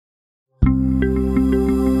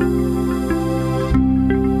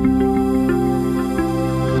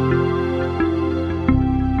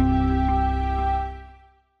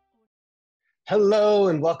Hello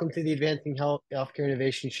and welcome to the Advancing Healthcare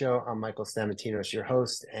Innovation Show. I'm Michael Stamatinos, your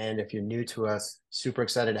host. And if you're new to us, super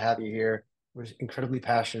excited to have you here. We're incredibly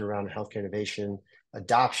passionate around healthcare innovation,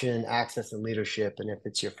 adoption, access, and leadership. And if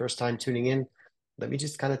it's your first time tuning in, let me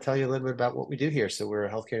just kind of tell you a little bit about what we do here. So we're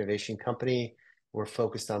a healthcare innovation company. We're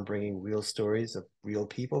focused on bringing real stories of real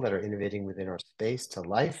people that are innovating within our space to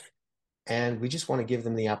life. And we just want to give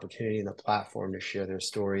them the opportunity and the platform to share their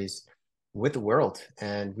stories with the world.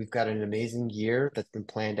 And we've got an amazing year that's been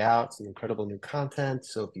planned out, some incredible new content.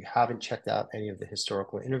 So if you haven't checked out any of the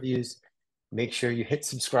historical interviews, make sure you hit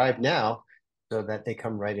subscribe now so that they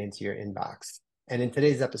come right into your inbox. And in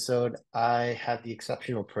today's episode, I have the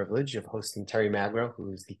exceptional privilege of hosting Terrie Magro,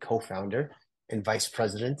 who is the co-founder and vice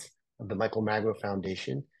president of the Michael Magro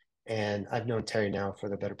Foundation. And I've known Terrie now for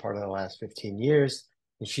the better part of the last 15 years.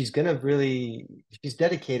 And she's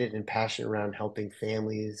dedicated and passionate around helping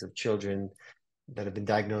families of children that have been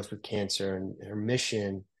diagnosed with cancer. And her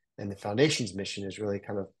mission and the foundation's mission is really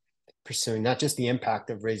kind of pursuing not just the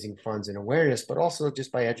impact of raising funds and awareness, but also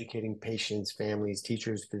just by educating patients, families,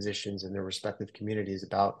 teachers, physicians, and their respective communities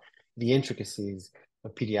about the intricacies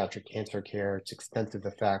of pediatric cancer care, its extensive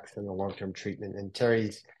effects, and the long-term treatment. And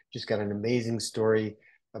Terrie's just got an amazing story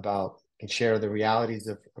about and share the realities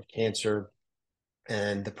of cancer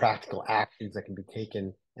and the practical actions that can be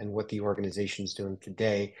taken and what the organization is doing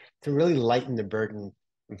today to really lighten the burden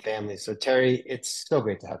on families. So Terrie, it's so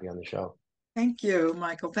great to have you on the show. Thank you,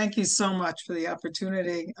 Michael. Thank you so much for the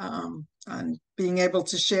opportunity on being able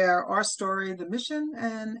to share our story, the mission,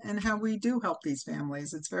 and how we do help these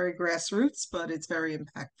families. It's very grassroots, but it's very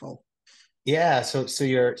impactful. Yeah, so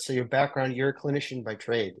your background, you're a clinician by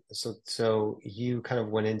trade. So you kind of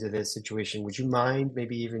went into this situation. Would you mind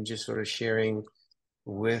maybe even just sort of sharing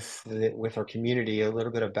with our community a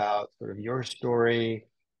little bit about sort of your story,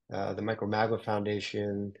 the Michael Magro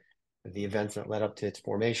Foundation, the events that led up to its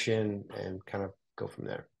formation, and kind of go from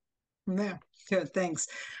there. Yeah, good, thanks.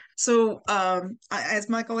 So, as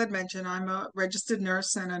Michael had mentioned, I'm a registered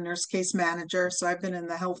nurse and a nurse case manager. So I've been in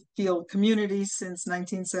the health field community since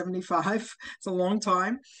 1975. It's a long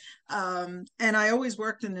time. And I always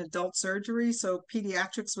worked in adult surgery. So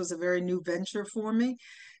pediatrics was a very new venture for me.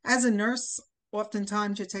 As a nurse,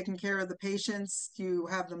 oftentimes you're taking care of the patients, you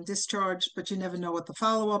have them discharged, but you never know what the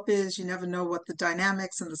follow-up is. You never know what the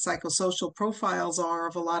dynamics and the psychosocial profiles are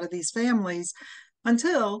of a lot of these families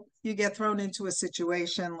until you get thrown into a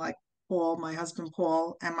situation like Paul, my husband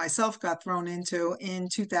Paul, and myself got thrown into in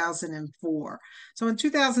 2004. So in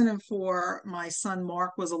 2004, my son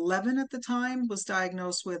Mark was 11 at the time, was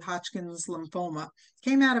diagnosed with Hodgkin's lymphoma.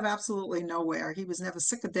 Came out of absolutely nowhere. He was never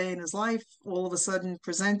sick a day in his life. All of a sudden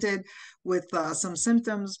presented with some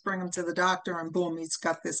symptoms, bring him to the doctor, and boom, he's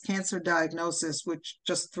got this cancer diagnosis, which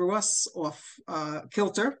just threw us off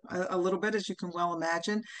kilter a little bit, as you can well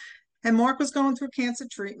imagine. And Mark was going through cancer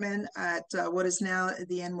treatment at what is now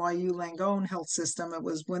the NYU Langone Health System. It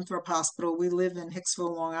was Winthrop Hospital. We live in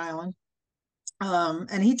Hicksville, Long Island.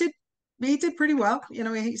 And he did pretty well. You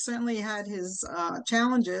know, he certainly had his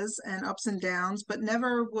challenges and ups and downs, but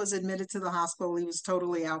never was admitted to the hospital. He was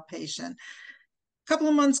totally outpatient. A couple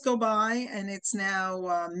of months go by, and it's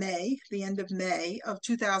now May, the end of May of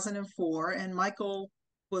 2004, and Michael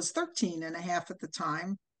was 13 and a half at the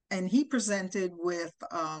time. And he presented with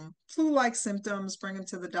flu-like symptoms, bring him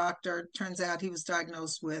to the doctor. Turns out he was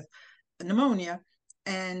diagnosed with pneumonia,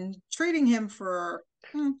 and treating him for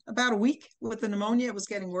about a week with the pneumonia. It was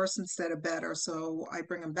getting worse instead of better. So I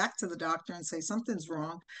bring him back to the doctor and say, something's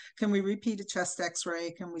wrong. Can we repeat a chest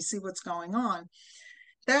x-ray? Can we see what's going on?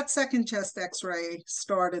 That second chest x-ray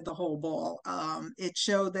started the whole ball. It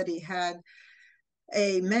showed that he had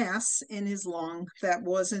a mass in his lung that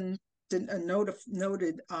wasn't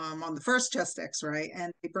noted on the first chest x-ray,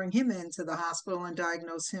 and they bring him into the hospital and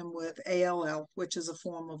diagnose him with ALL, which is a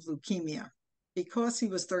form of leukemia. Because he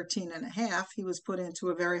was 13 and a half, he was put into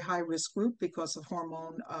a very high risk group because of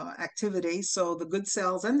hormone activity. So the good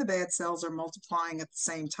cells and the bad cells are multiplying at the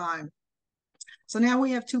same time. So now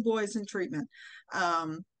we have two boys in treatment.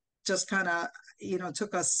 Just kind of,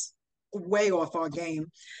 took us way off our game.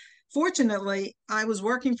 Fortunately, I was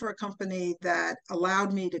working for a company that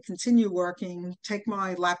allowed me to continue working, take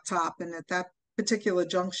my laptop, and at that particular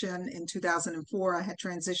junction in 2004, I had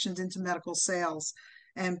transitioned into medical sales.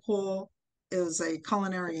 And Paul is a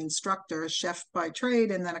culinary instructor, a chef by trade,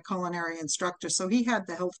 and then a culinary instructor. So he had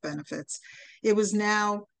the health benefits. It was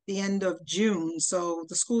now the end of June, so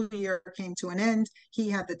the school year came to an end. He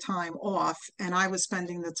had the time off, and I was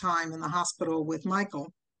spending the time in the hospital with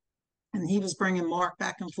Michael. And he was bringing Mark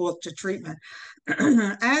back and forth to treatment.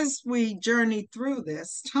 As we journeyed through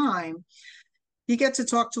this time, You get to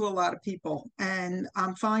talk to a lot of people. And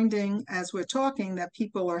I'm finding as we're talking that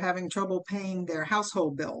people are having trouble paying their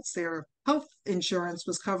household bills. Their health insurance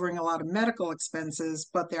was covering a lot of medical expenses,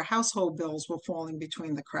 but their household bills were falling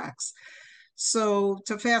between the cracks. So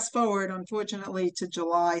to fast forward, unfortunately, to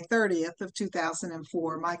July 30th of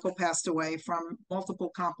 2004, Michael passed away from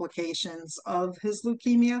multiple complications of his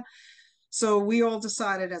leukemia. So we all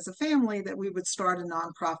decided as a family that we would start a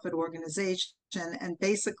nonprofit organization. And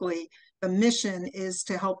basically, the mission is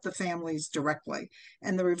to help the families directly.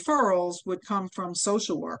 And the referrals would come from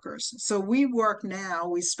social workers. So we work now,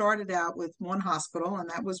 we started out with one hospital, and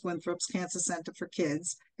that was Winthrop's Cancer Center for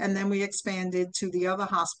Kids. And then we expanded to the other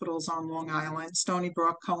hospitals on Long Island, Stony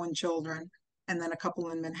Brook, Cohen Children, and then a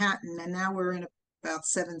couple in Manhattan. And now we're in about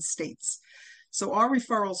 7 states. So our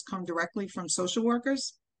referrals come directly from social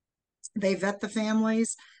workers. They vet the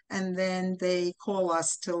families, and then they call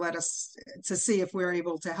us to see if we're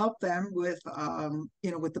able to help them with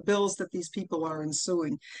with the bills that these people are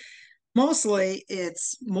ensuing. Mostly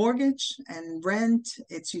it's mortgage and rent,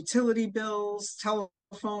 it's utility bills,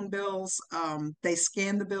 telephone bills. They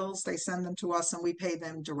scan the bills, they send them to us, and we pay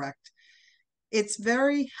them direct. It's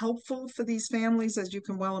very helpful for these families, as you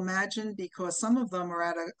can well imagine, because some of them are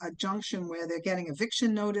at a junction where they're getting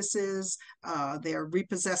eviction notices, they're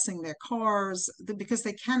repossessing their cars, because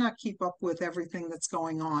they cannot keep up with everything that's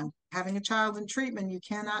going on. Having a child in treatment, you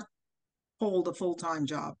cannot hold a full-time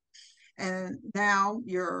job. And now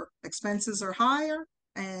your expenses are higher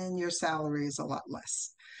and your salary is a lot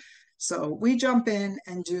less. So we jump in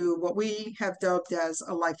and do what we have dubbed as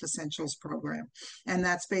a life essentials program. And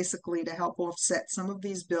that's basically to help offset some of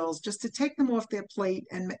these bills, just to take them off their plate.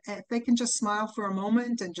 And if they can just smile for a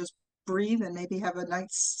moment and just breathe and maybe have a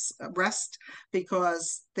night's rest,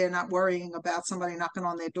 because they're not worrying about somebody knocking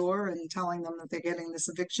on their door and telling them that they're getting this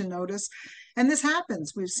eviction notice. And this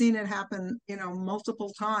happens. We've seen it happen,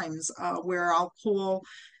 multiple times, where I'll call,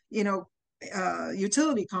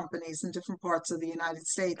 utility companies in different parts of the United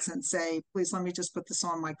States and say, please let me just put this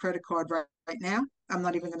on my credit card right now. I'm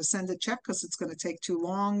not even going to send a check because it's going to take too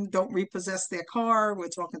long. Don't repossess their car. We're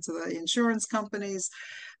talking to the insurance companies.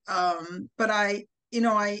 But I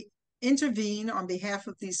intervene on behalf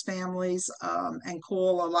of these families, and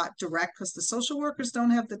call a lot direct, because the social workers don't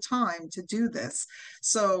have the time to do this.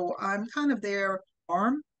 So I'm kind of their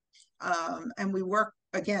arm. And we work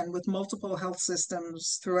again with multiple health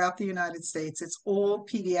systems throughout the United States. It's all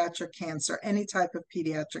pediatric cancer, any type of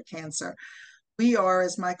pediatric cancer. We are,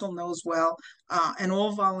 as Michael knows well, an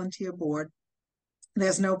all volunteer board.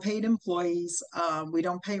 There's no paid employees. We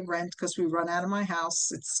don't pay rent because we run out of my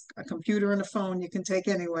house. It's a computer and a phone you can take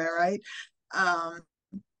anywhere, right? Um,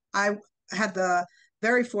 I had the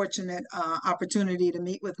very fortunate opportunity to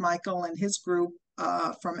meet with Michael and his group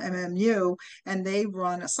from MMU, and they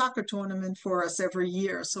run a soccer tournament for us every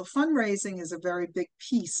year. So fundraising is a very big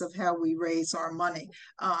piece of how we raise our money.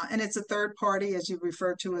 And it's a third party, as you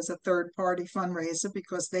refer to as a third party fundraiser,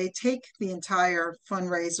 because they take the entire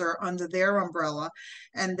fundraiser under their umbrella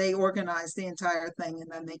and they organize the entire thing.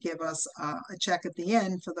 And then they give us a check at the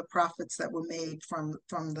end for the profits that were made from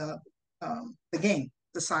the game,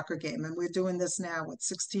 the soccer game. And we're doing this now, what,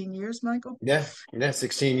 16 years, Michael? Yeah,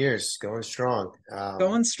 16 years, going strong. Going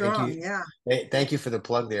Thank strong, you. yeah. Thank you for the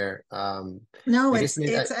plug there. No, I guess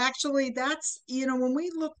it's actually, that's, when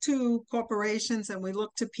we look to corporations and we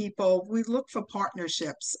look to people, we look for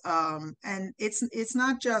partnerships. And it's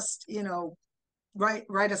not just,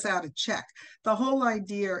 write us out a check. The whole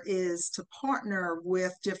idea is to partner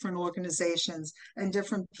with different organizations and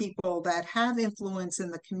different people that have influence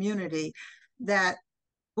in the community, that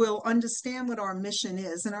will understand what our mission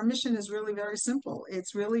is. And our mission is really very simple.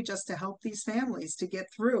 It's really just to help these families to get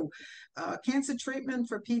through. Cancer treatment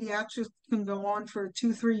for pediatrics can go on for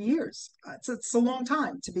 2-3 years. It's a long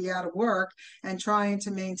time to be out of work and trying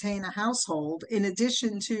to maintain a household, in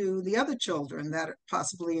addition to the other children that are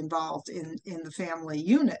possibly involved in the family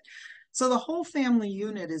unit. So the whole family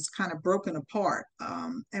unit is kind of broken apart.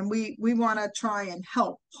 And we want to try and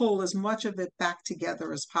help pull as much of it back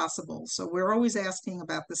together as possible. So we're always asking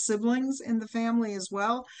about the siblings in the family as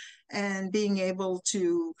well, and being able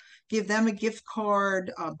to give them a gift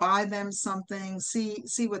card, buy them something,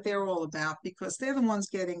 see what they're all about, because they're the ones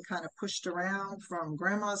getting kind of pushed around from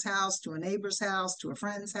grandma's house to a neighbor's house to a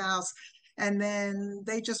friend's house. And then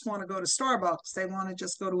they just want to go to Starbucks. They want to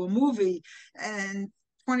just go to a movie, and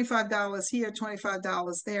 $25 here,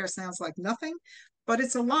 $25 there sounds like nothing, but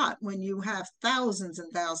it's a lot when you have thousands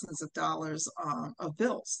and thousands of dollars of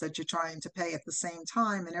bills that you're trying to pay at the same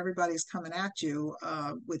time, and everybody's coming at you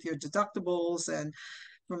with your deductibles and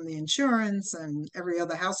from the insurance and every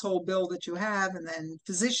other household bill that you have, and then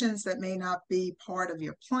physicians that may not be part of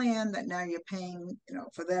your plan that now you're paying,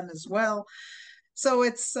 for them as well. So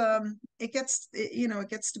it gets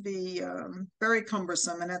to be very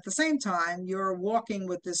cumbersome. And at the same time, you're walking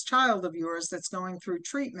with this child of yours that's going through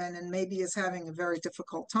treatment and maybe is having a very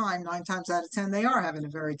difficult time. 9 times out of 10, they are having a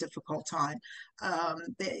very difficult time.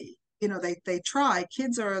 They try.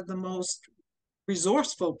 Kids are the most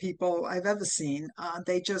resourceful people I've ever seen.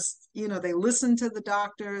 They just, they listen to the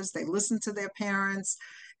doctors, they listen to their parents,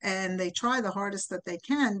 and they try the hardest that they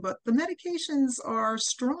can. But the medications are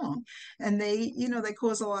strong, and they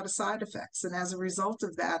cause a lot of side effects. And as a result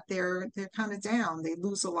of that, they're kind of down. They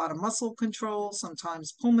lose a lot of muscle control.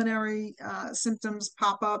 Sometimes pulmonary symptoms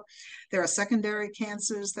pop up. There are secondary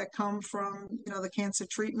cancers that come from, the cancer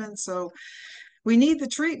treatment. So we need the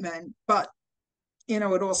treatment, but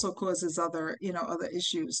it also causes other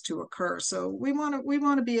issues to occur. So we want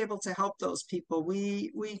to be able to help those people.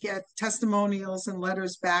 We get testimonials and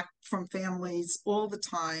letters back from families all the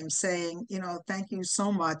time saying, thank you so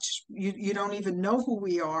much. You don't even know who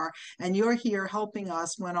we are, and you're here helping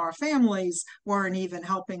us when our families weren't even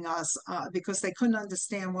helping us because they couldn't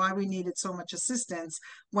understand why we needed so much assistance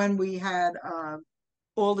when we had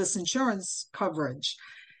all this insurance coverage.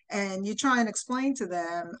 And you try and explain to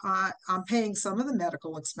them, I'm paying some of the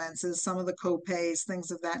medical expenses, some of the co-pays,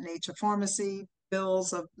 things of that nature, pharmacy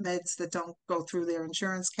bills of meds that don't go through their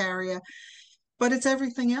insurance carrier, but it's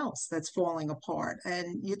everything else that's falling apart.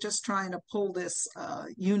 And you're just trying to pull this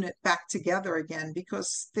unit back together again,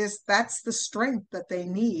 because that's the strength that they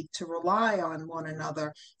need to rely on one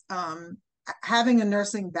another. Having a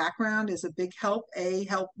nursing background is a big help.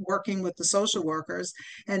 Help working with the social workers,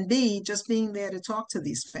 and B, just being there to talk to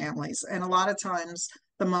these families. And a lot of times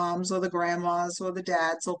the moms or the grandmas or the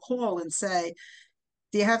dads will call and say,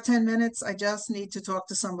 do you have 10 minutes? I just need to talk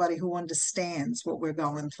to somebody who understands what we're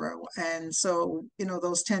going through. And so,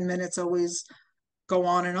 those 10 minutes always go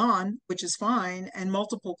on, which is fine, and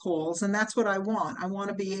multiple calls. And that's what I want. I want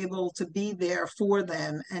to be able to be there for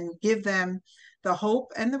them and give them the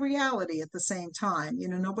hope and the reality at the same time.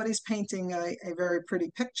 Nobody's painting a very pretty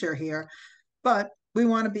picture here, but we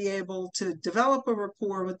want to be able to develop a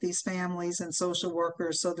rapport with these families and social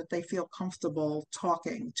workers so that they feel comfortable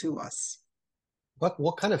talking to us.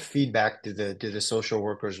 What kind of feedback do the social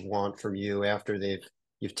workers want from you after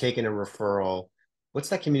you've taken a referral? What's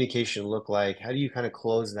that communication look like? How do you kind of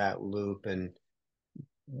close that loop? And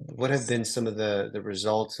what have been some of the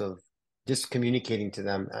results of just communicating to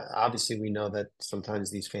them? Obviously, we know that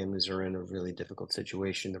sometimes these families are in a really difficult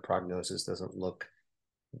situation. The prognosis doesn't look,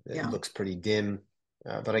 it Yeah. looks pretty dim.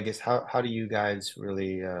 But I guess how do you guys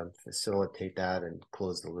really facilitate that and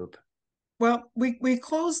close the loop? Well, we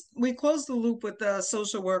close the loop with the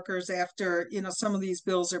social workers after, some of these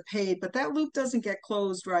bills are paid, but that loop doesn't get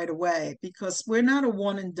closed right away because we're not a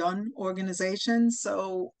one and done organization.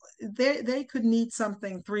 So they could need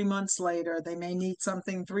something 3 months later. They may need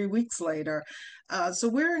something 3 weeks later. So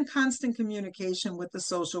we're in constant communication with the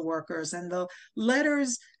social workers, and the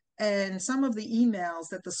letters and some of the emails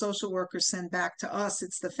that the social workers send back to us,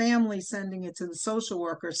 it's the family sending it to the social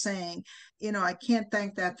worker saying, I can't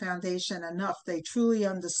thank that foundation enough. They truly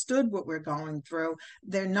understood what we're going through.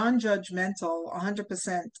 They're non-judgmental,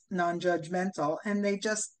 100% non-judgmental, and they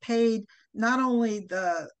just paid not only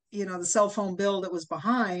the cell phone bill that was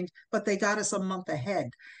behind, but they got us a month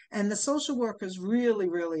ahead. And the social workers really,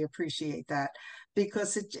 really appreciate that,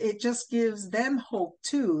 because it just gives them hope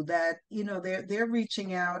too, that they're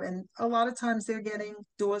reaching out, and a lot of times they're getting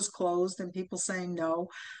doors closed and people saying no.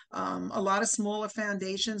 A lot of smaller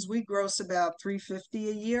foundations, we gross about 350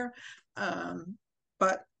 a year,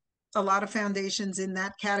 but a lot of foundations in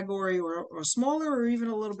that category, or smaller or even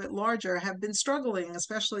a little bit larger, have been struggling,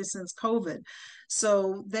 especially since COVID.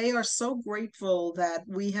 So they are so grateful that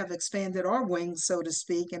we have expanded our wings, so to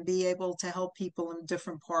speak, and be able to help people in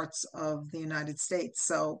different parts of the United States.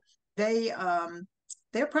 So they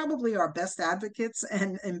they're probably our best advocates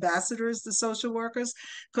and ambassadors, the social workers,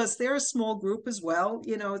 because they're a small group as well.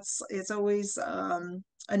 It's always a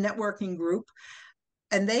networking group,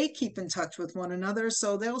 and they keep in touch with one another.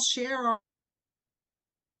 So they'll share our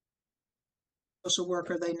social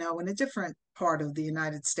worker they know in a different part of the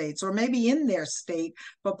United States, or maybe in their state,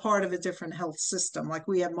 but part of a different health system. Like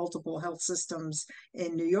we have multiple health systems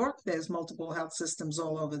in New York, there's multiple health systems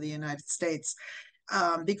all over the United States,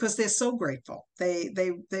 because they're so grateful. They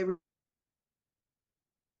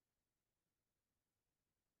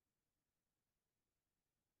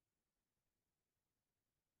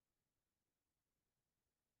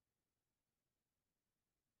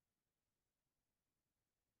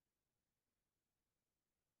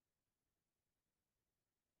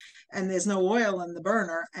and there's no oil in the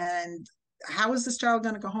burner, and how is this child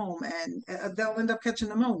going to go home? And they'll end up catching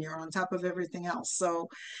pneumonia on top of everything else. So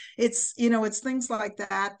it's, it's things like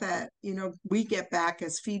that we get back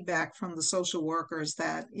as feedback from the social workers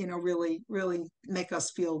that really really make us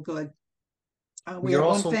feel good. We You're had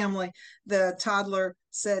one also, family, the toddler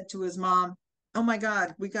said to his mom, "Oh my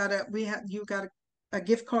God, you got a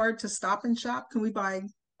gift card to Stop and Shop. Can we buy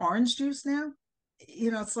orange juice now?"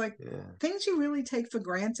 It's like yeah. things you really take for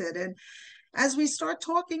granted. And as we start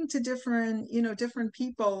talking to different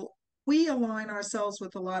people, we align ourselves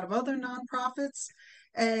with a lot of other nonprofits.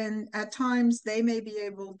 And at times they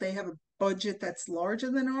have a budget that's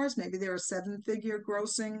larger than ours. Maybe they're a seven-figure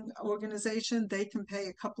grossing organization. They can pay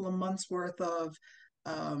a couple of months worth of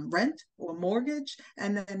rent or mortgage,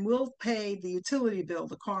 and then we'll pay the utility bill,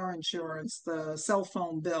 the car insurance, the cell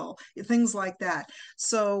phone bill, things like that.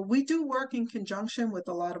 So we do work in conjunction with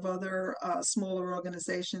a lot of other smaller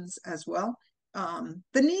organizations as well.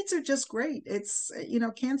 The needs are just great. It's,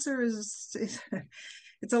 cancer is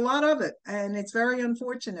it's a lot of it, and it's very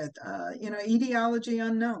unfortunate. Etiology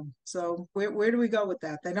unknown. So where do we go with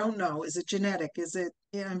that? They don't know. Is it genetic? Is it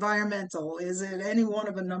environmental? Is it any one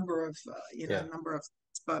of a number of Yeah.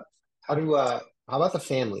 but How about the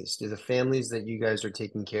families? Do the families that you guys are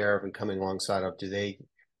taking care of and coming alongside of, do they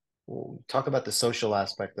talk about the social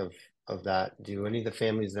aspect of that? Do any of the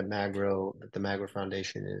families that the Magro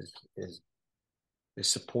Foundation is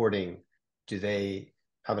supporting, do they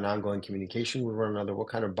have an ongoing communication with one another? What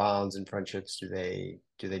kind of bonds and friendships do they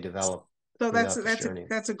develop So throughout this journey?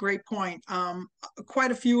 that's a great point.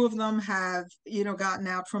 Quite a few of them have, gotten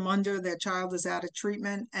out from under. Their child is out of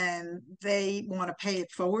treatment and they want to pay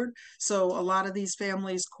it forward. So a lot of these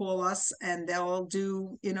families call us and they'll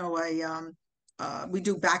do, we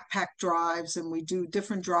do backpack drives, and we do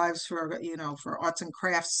different drives for arts and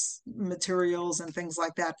crafts materials and things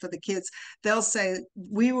like that for the kids. They'll say,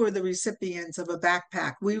 we were the recipients of a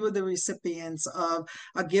backpack, we were the recipients of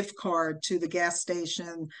a gift card to the gas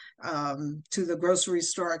station, to the grocery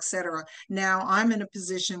store, etc. Now I'm in a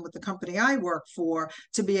position with the company I work for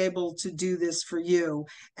to be able to do this for you.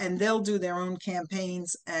 And they'll do their own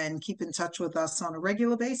campaigns and keep in touch with us on a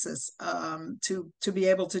regular basis, to be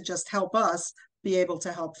able to just help us be able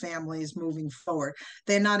to help families moving forward.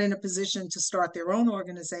 They're not in a position to start their own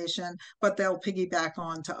organization, but they'll piggyback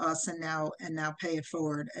on to us and now pay it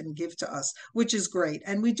forward and give to us, which is great.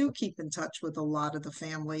 And we do keep in touch with a lot of the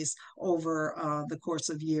families over the course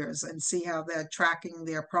of years and see how they're tracking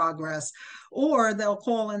their progress. Or they'll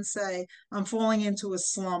call and say, "I'm falling into a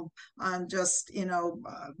slump. I'm just,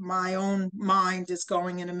 my own mind is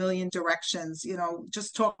going in a million directions.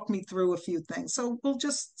 Just talk me through a few things." So we'll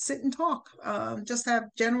just sit and talk. Just have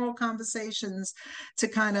general conversations to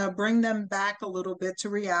kind of bring them back a little bit to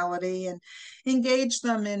reality and engage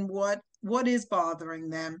them in what is bothering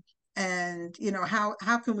them, and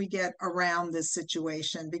how can we get around this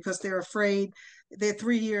situation, because they're afraid. They're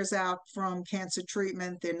 3 years out from cancer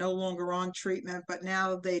treatment. They're no longer on treatment, but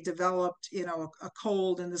now they developed a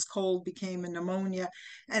cold, and this cold became a pneumonia,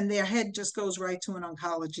 and their head just goes right to an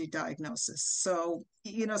oncology diagnosis. So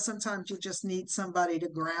sometimes you just need somebody to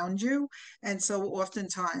ground you, and so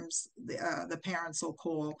oftentimes the parents will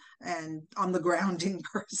call, and I'm the grounding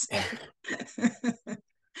person.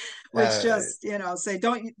 Which Uh, just say,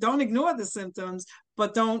 don't ignore the symptoms,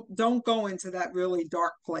 but don't go into that really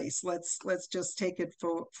dark place. Let's just take it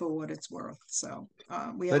for what it's worth. So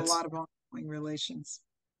we have a let's lot of ongoing relations.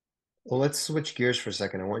 let's switch gears for a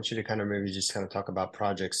second. I want you to kind of maybe just kind of talk about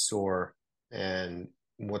Project SOAR and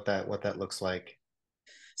what that looks like.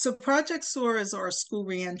 So Project SOAR is our school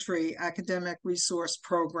reentry academic resource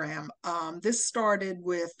program. This started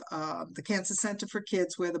with the Cancer Center for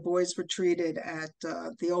Kids, where the boys were treated at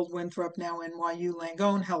the old Winthrop, now NYU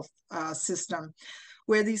Langone Health System,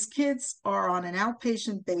 where these kids are on an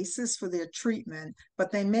outpatient basis for their treatment,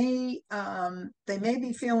 but they may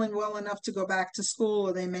be feeling well enough to go back to school,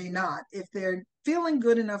 or they may not. If they're feeling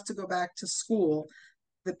good enough to go back to school,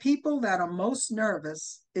 the people that are most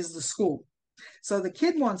nervous is the school. So the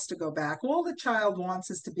kid wants to go back. All the child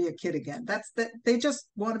wants is to be a kid again. That's that. They just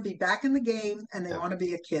want to be back in the game, and they Yeah. want to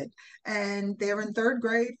be a kid. And they're in third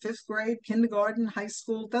grade, fifth grade, kindergarten, high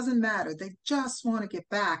school, doesn't matter. They just want to get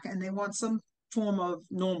back, and they want some form of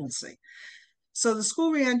normalcy. So the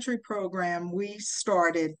school reentry program we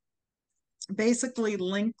started basically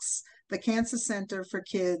links the Cancer Center for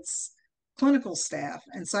Kids clinical staff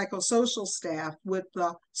and psychosocial staff with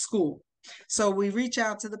the school. So we reach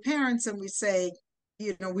out to the parents and we say,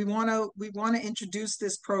 we want to introduce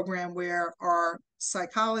this program where our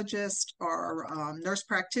psychologist, our nurse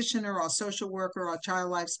practitioner, our social worker, our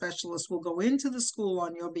child life specialist will go into the school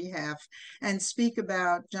on your behalf and speak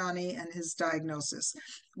about Johnny and his diagnosis.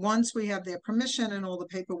 Once we have their permission and all the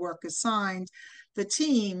paperwork is signed, the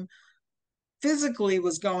team physically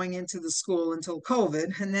was going into the school until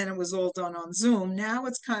COVID, and then it was all done on Zoom. Now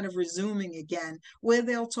it's kind of resuming again, where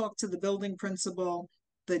they'll talk to the building principal,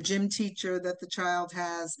 the gym teacher that the child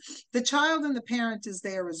has. The child and the parent is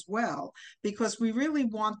there as well, because we really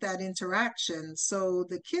want that interaction. So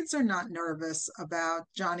the kids are not nervous about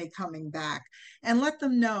Johnny coming back, and let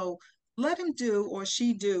him do or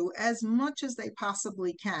she do as much as they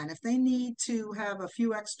possibly can. If they need to have a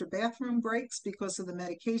few extra bathroom breaks because of the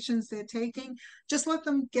medications they're taking, just let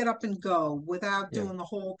them get up and go without Yeah. doing the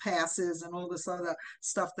whole passes and all this other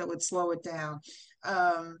stuff that would slow it down.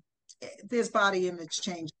 Um, there's body image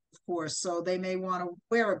change, of course, so they may want to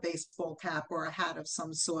wear a baseball cap or a hat of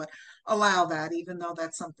some sort. Allow that, even though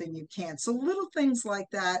that's something you can't. So little things like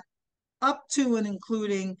that, up to and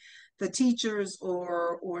including the teachers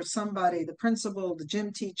or somebody, the principal, the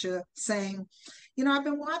gym teacher, saying, I've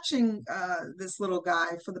been watching this little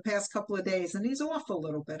guy for the past couple of days and he's off a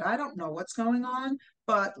little bit. I don't know what's going on,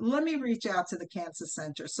 but let me reach out to the cancer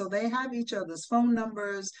center. So they have each other's phone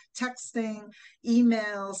numbers, texting,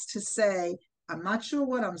 emails to say, I'm not sure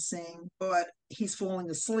what I'm seeing, but he's falling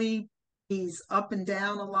asleep. He's up and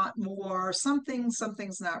down a lot more. Something's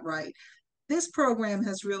not right. This program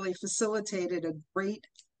has really facilitated a great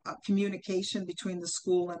communication between the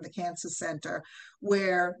school and the cancer center,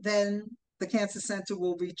 where then the cancer center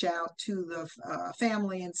will reach out to the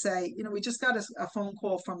family and say, we just got a phone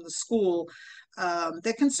call from the school.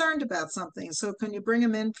 They're concerned about something. So can you bring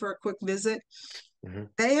them in for a quick visit? Mm-hmm.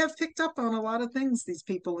 They have picked up on a lot of things, these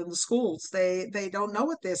people in the schools. They don't know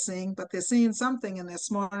what they're seeing, but they're seeing something and they're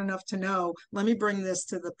smart enough to know, let me bring this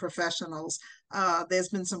to the professionals. There's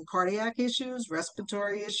been some cardiac issues,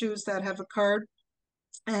 respiratory issues that have occurred.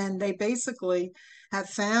 And they basically have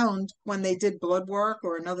found, when they did blood work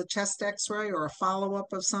or another chest x-ray or a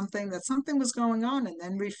follow-up of something, that something was going on, and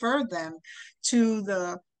then referred them to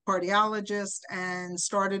the cardiologist and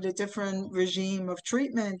started a different regime of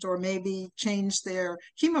treatment, or maybe changed their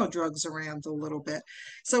chemo drugs around a little bit.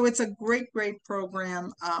 So it's a great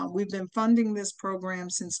program. We've been funding this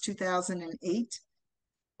program since 2008.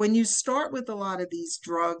 When you start with a lot of these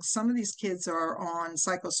drugs, some of these kids are on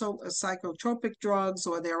psychotropic drugs,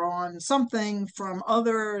 or they're on something from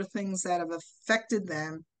other things that have affected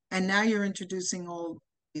them. And now you're introducing all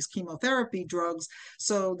these chemotherapy drugs.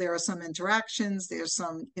 So there are some interactions, there's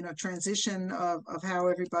some, transition of how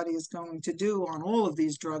everybody is going to do on all of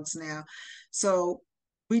these drugs now. So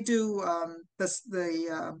we do,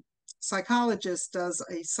 the psychologist does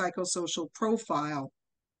a psychosocial profile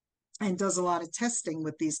and does a lot of testing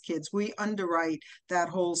with these kids. We underwrite that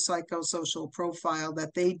whole psychosocial profile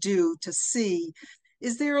that they do to see,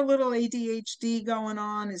 is there a little ADHD going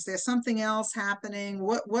on? Is there something else happening?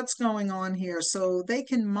 What's going on here? So they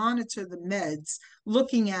can monitor the meds,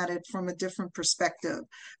 looking at it from a different perspective.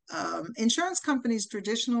 Insurance companies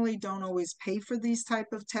traditionally don't always pay for these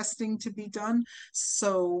type of testing to be done.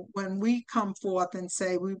 So when we come forth and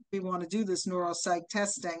say we want to do this neuropsych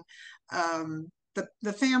testing,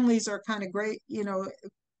 the families are kind of great,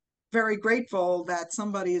 very grateful that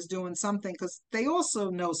somebody is doing something, because they also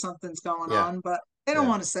know something's going Yeah. on, but they don't Yeah.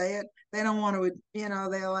 want to say it. They don't want to,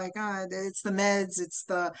 they're like, it's the meds, it's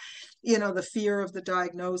the fear of the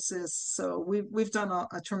diagnosis. So we've done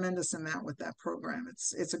a tremendous amount with that program.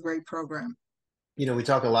 It's a great program. We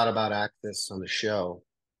talk a lot about access on the show,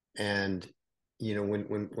 and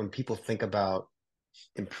when people think about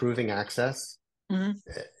improving access,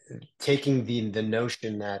 Mm-hmm. taking the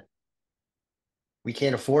notion that we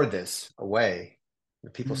can't afford this away,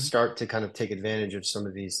 people Mm-hmm. start to kind of take advantage of some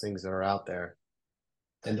of these things that are out there.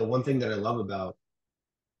 And the one thing that I love about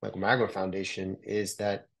Michael Magro Foundation is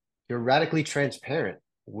that you're radically transparent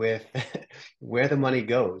with where the money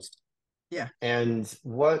goes. Yeah. And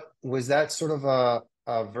what was that sort of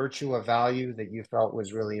a virtue, a value that you felt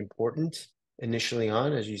was really important initially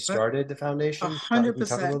on as you But started the a foundation? Can hundred you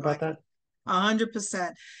talk a percent, little about Michael. that?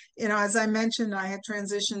 100%. As I mentioned, I had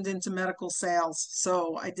transitioned into medical sales.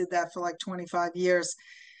 So I did that for like 25 years.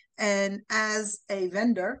 And as a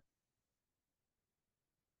vendor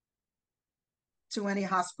to any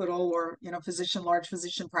hospital or, large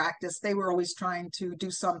physician practice, they were always trying to do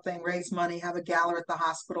something, raise money, have a gala at the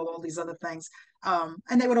hospital, all these other things.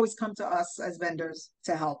 And they would always come to us as vendors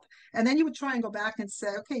to help. And then you would try and go back and say,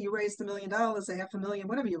 okay, you raised $1 million, a $500,000,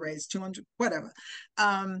 whatever you raised, 200, whatever.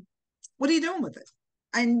 What are you doing with it?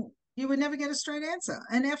 And you would never get a straight answer.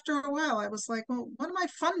 And after a while, I was like, well, what am I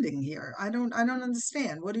funding here? I don't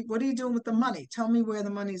understand. What are you doing with the money? Tell me where the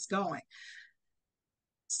money's going.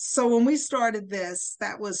 So when we started this,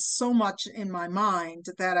 that was so much in my mind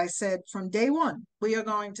that I said from day one, we are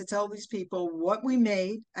going to tell these people what we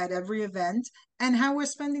made at every event and how we're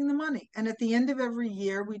spending the money. And at the end of every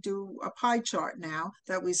year, we do a pie chart now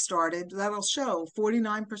that we started that'll show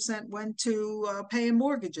 49% went to paying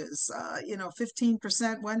mortgages,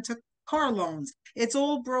 15% went to car loans. It's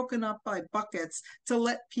all broken up by buckets to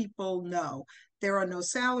let people know there are no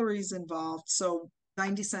salaries involved. So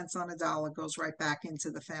 90 cents on a dollar goes right back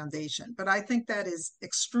into the foundation. But I think that is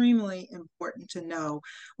extremely important to know.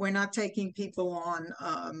 We're not taking people on,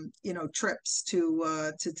 trips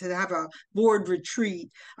to have a board retreat.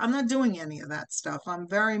 I'm not doing any of that stuff. I'm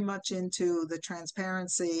very much into the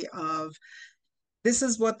transparency of this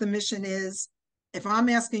is what the mission is. If I'm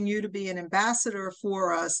asking you to be an ambassador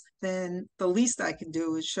for us, then the least I can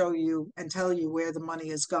do is show you and tell you where the money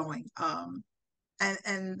is going.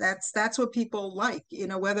 And that's what people like,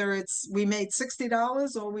 whether it's we made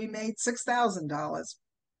 $60 or we made $6,000,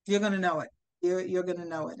 you're going to know it. You're going to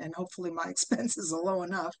know it, and hopefully my expenses are low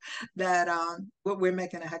enough that we're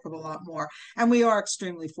making a heck of a lot more. And we are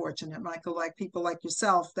extremely fortunate, Michael, like people like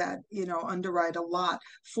yourself that underwrite a lot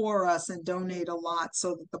for us and donate a lot,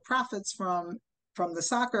 so that the profits from the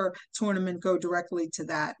soccer tournament go directly to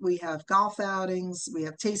that. We have golf outings, we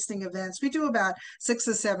have tasting events. We do about 6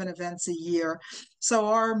 or 7 events a year.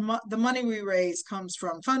 So the money we raise comes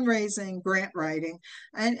from fundraising, grant writing,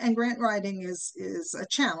 and grant writing is a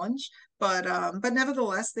challenge. But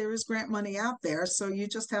nevertheless, there is grant money out there. So you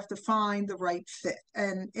just have to find the right fit.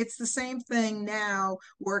 And it's the same thing now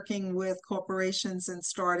working with corporations and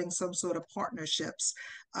starting some sort of partnerships.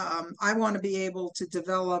 I want to be able to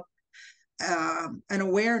develop an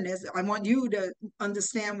awareness. I want you to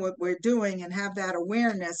understand what we're doing and have that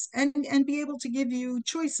awareness and be able to give you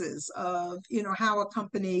choices of, how a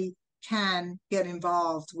company can get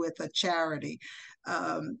involved with a charity.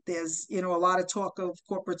 There's, a lot of talk of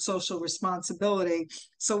corporate social responsibility.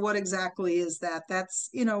 So what exactly is that? That's,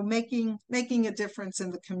 making a difference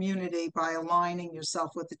in the community by aligning yourself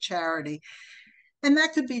with the charity. And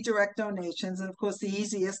that could be direct donations. And of course, the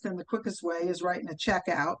easiest and the quickest way is writing a check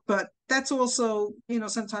out. But that's also,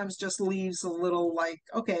 sometimes just leaves a little like,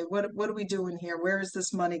 okay, what are we doing here? Where is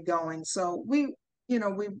this money going? So we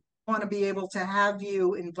want to be able to have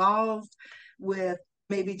you involved with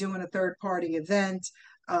maybe doing a third party event,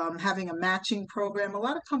 having a matching program. A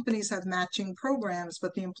lot of companies have matching programs,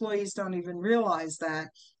 but the employees don't even realize that.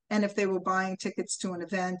 And if they were buying tickets to an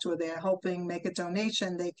event or they're helping make a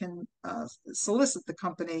donation, they can solicit the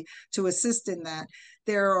company to assist in that.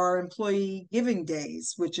 There are employee giving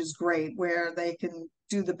days, which is great, where they can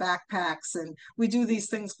do the backpacks. And we do these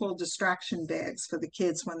things called distraction bags for the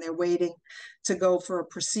kids when they're waiting to go for a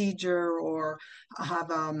procedure or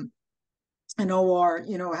have an OR,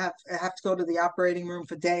 have to go to the operating room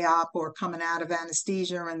for day op or coming out of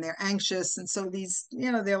anesthesia and they're anxious. And so these,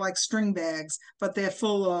 they're like string bags, but they're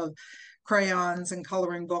full of crayons and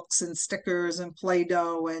coloring books and stickers and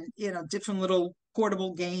Play-Doh and, different little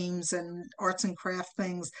portable games and arts and craft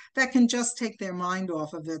things that can just take their mind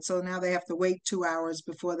off of it. So now they have to wait 2 hours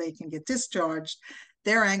before they can get discharged.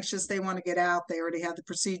 They're anxious, they want to get out, they already had the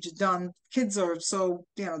procedure done. Kids are so,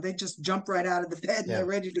 they just jump right out of the bed and Yeah. they're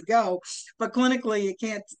ready to go. But clinically, you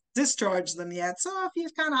can't discharge them yet. So if you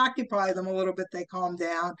kind of occupy them a little bit, they calm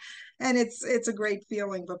down. And it's a great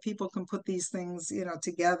feeling, but people can put these things,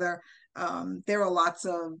 together. There are lots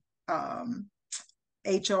of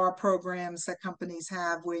HR programs that companies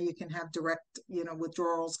have where you can have direct,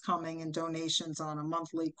 withdrawals coming and donations on a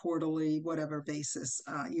monthly, quarterly, whatever basis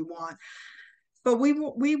you want. But we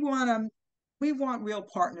want real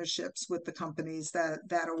partnerships with the companies that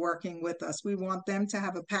are working with us. We want them to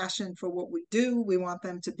have a passion for what we do. We want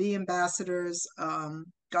them to be ambassadors.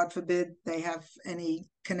 God forbid they have any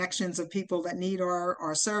connections of people that need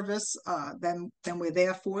our service, then we're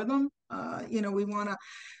there for them.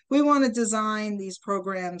 We want to design these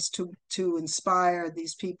programs to inspire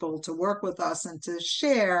these people to work with us and to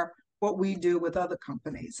share what we do with other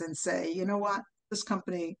companies and say, you know what, this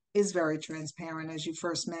company is very transparent, as you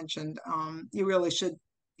first mentioned. You really should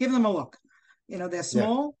give them a look. They're Yeah.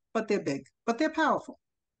 small, but they're big, but they're powerful.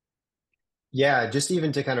 Yeah, just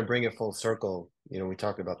even to kind of bring it full circle, we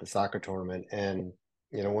talked about the soccer tournament and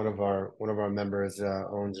one of our members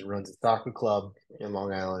owns and runs a soccer club in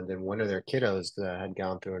Long Island, and one of their kiddos had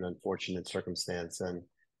gone through an unfortunate circumstance,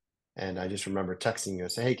 and I just remember texting you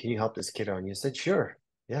and say, "Hey, can you help this kiddo?" And you said, "Sure,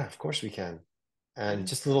 yeah, of course we can." And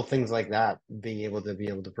just little things like that, being able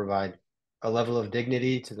to provide a level of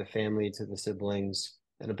dignity to the family, to the siblings,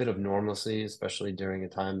 and a bit of normalcy, especially during a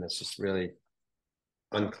time that's just really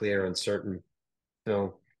unclear, uncertain.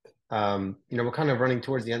 So, we're kind of running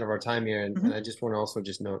towards the end of our time here, and Mhm. I just want to also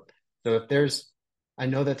just note, so if there's, I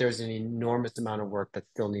know that there's an enormous amount of work that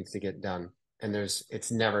still needs to get done, and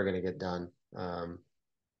it's never going to get done.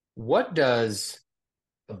 What does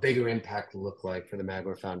a bigger impact look like for the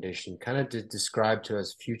Magro Foundation? Kind of to describe to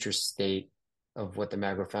us future state of what the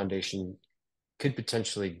Magro Foundation could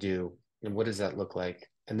potentially do, and what does that look like?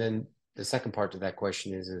 And then the second part to that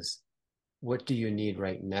question is what do you need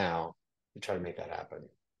right now to try to make that happen?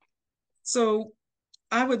 So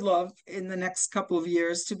I would love in the next couple of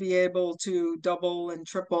years to be able to double and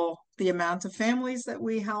triple the amount of families that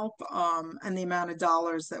we help, and the amount of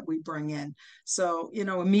dollars that we bring in. So,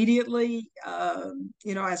 immediately,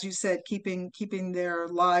 as you said, keeping their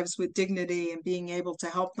lives with dignity and being able to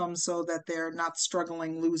help them so that they're not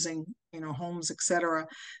struggling, losing, homes, etc.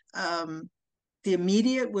 Um, the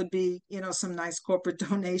immediate would be, some nice corporate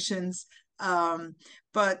donations.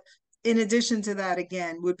 But in addition to that,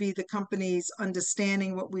 again, would be the companies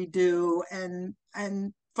understanding what we do and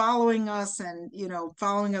following us and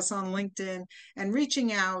following us on LinkedIn and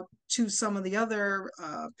reaching out to some of the other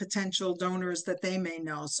potential donors that they may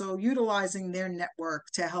know. So utilizing their network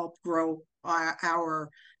to help grow our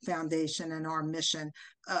foundation and our mission.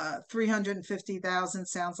 350,000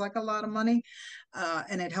 sounds like a lot of money,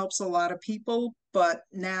 and it helps a lot of people. But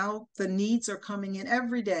now the needs are coming in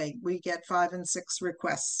every day. We get 5 and 6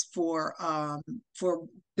 requests for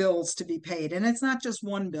bills to be paid, and it's not just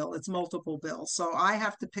one bill; it's multiple bills. So I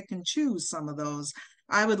have to pick and choose some of those.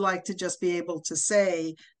 I would like to just be able to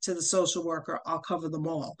say to the social worker, I'll cover them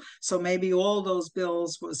all. So maybe all those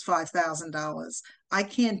bills was $5,000. I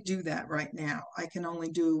can't do that right now. I can only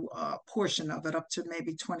do a portion of it up to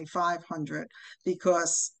maybe 2,500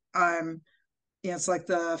 because it's like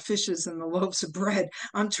the fishes and the loaves of bread.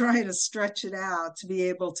 I'm trying to stretch it out to be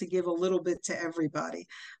able to give a little bit to everybody.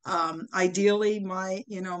 Ideally,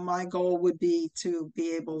 my goal would be to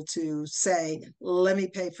be able to say, let me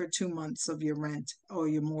pay for 2 months of your rent or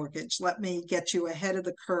your mortgage. Let me get you ahead of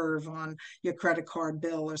the curve on your credit card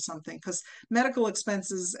bill or something, because medical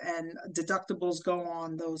expenses and deductibles go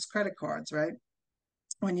on those credit cards, right?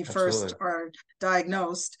 When you first Absolutely. are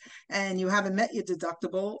diagnosed and you haven't met your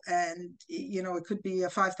deductible, and it could be a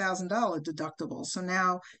 $5,000 deductible, so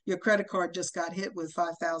now your credit card just got hit with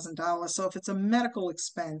 $5,000. So if it's a medical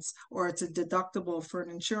expense or it's a deductible for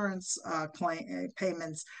an insurance claim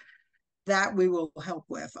payments, that we will help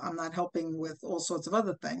with. I'm not helping with all sorts of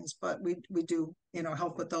other things, but we do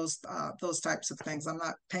help with those types of things. I'm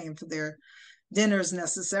not paying for their dinners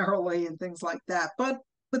necessarily and things like that. But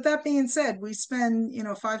with that being said, we spend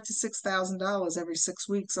 $5,000 to $6,000 every 6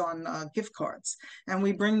 weeks on gift cards, and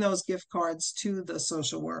we bring those gift cards to the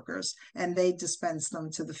social workers, and they dispense them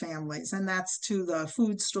to the families, and that's to the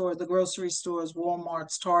food store, the grocery stores,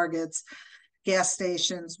 WalMarts, Targets, gas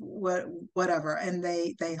stations, whatever, and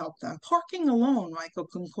they help them. Parking alone, Michael,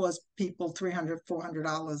 can cost people $300,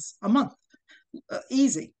 $400 a month,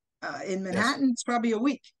 easy. In Yes. Manhattan, it's probably a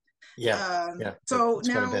week. Yeah. Yeah. So It's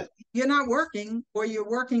quite a now bit. you're not working, or you're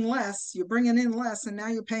working less, you're bringing in less, and now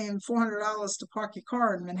you're paying $400 to park your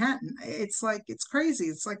car in Manhattan. It's like, it's crazy.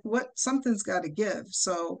 It's like, what, something's got to give.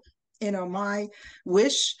 So, my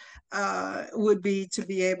wish would be to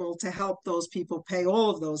be able to help those people pay all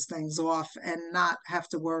of those things off and not have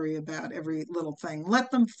to worry about every little thing.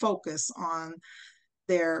 Let them focus on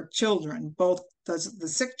their children, both the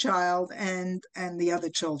sick child and the other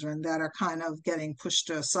children that are kind of getting pushed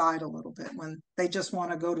aside a little bit when they just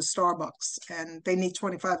want to go to Starbucks and they need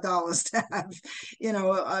 $25 to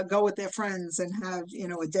have, go with their friends and have,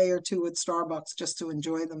 a day or two at Starbucks just to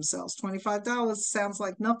enjoy themselves. $25 sounds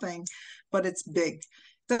like nothing, but it's big.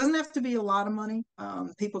 It doesn't have to be a lot of money.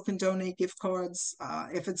 People can donate gift cards.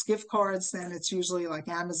 If it's gift cards, then it's usually like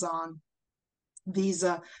Amazon,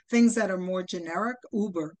 Visa, things that are more generic.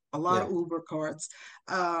 Uber, a lot of Yeah. Uber cards,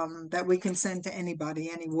 that we can send to anybody,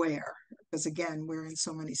 anywhere. Because again, we're in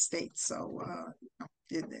so many states, so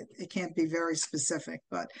it can't be very specific.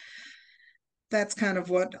 But that's kind of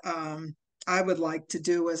what I would like to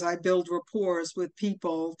do, as I build rapport with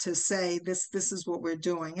people to say this is what we're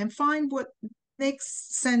doing, and find what makes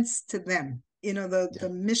sense to them. The Yeah.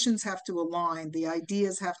 missions have to align, the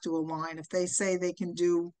ideas have to align. If they say they can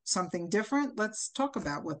do something different, let's talk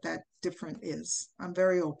about what that different is. I'm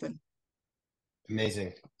very open.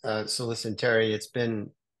 Amazing. So listen, Terrie, it's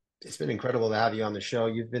been incredible to have you on the show.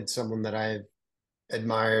 You've been someone that I've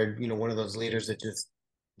admired, one of those leaders that just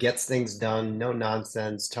gets things done, no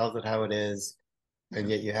nonsense, tells it how it is, and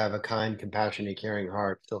Yeah. yet you have a kind, compassionate, caring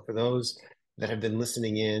heart. So for those that have been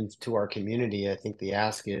listening in to our community, I think the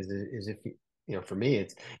ask is if, for me,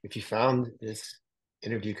 it's if you found this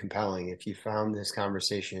interview compelling, if you found this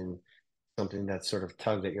conversation something that sort of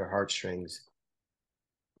tugged at your heartstrings,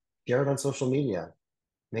 share it on social media,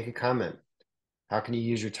 make a comment. How can you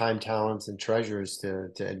use your time, talents, and treasures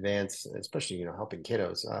to advance, especially, helping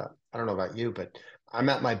kiddos? I don't know about you, but I'm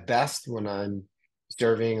at my best when I'm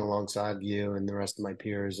serving alongside you and the rest of my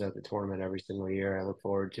peers at the tournament every single year. I look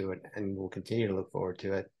forward to it and we'll continue to look forward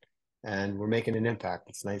to it. And we're making an impact.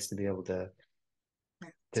 It's nice to be able It's to a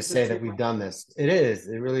good say that we've feeling. done this. It is.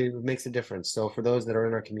 It really makes a difference. So for those that are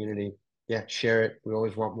in our community, yeah, share it. We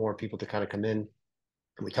always want more people to kind of come in.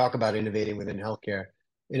 And we talk about innovating within healthcare.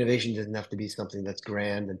 Innovation doesn't have to be something that's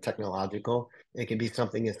grand and technological. It can be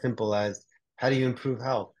something as simple as how do you improve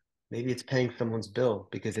health? Maybe it's paying someone's bill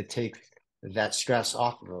because it takes that stress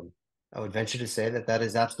off of them. I would venture to say that that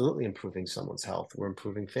is absolutely improving someone's health. We're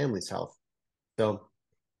improving families' health. So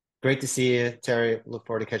great to see you, Terrie. Look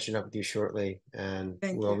forward to catching up with you shortly. And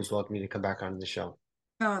Thank we're you. always welcome you to come back on the show.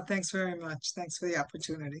 Oh, thanks very much. Thanks for the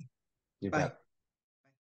opportunity. You Bye. bet.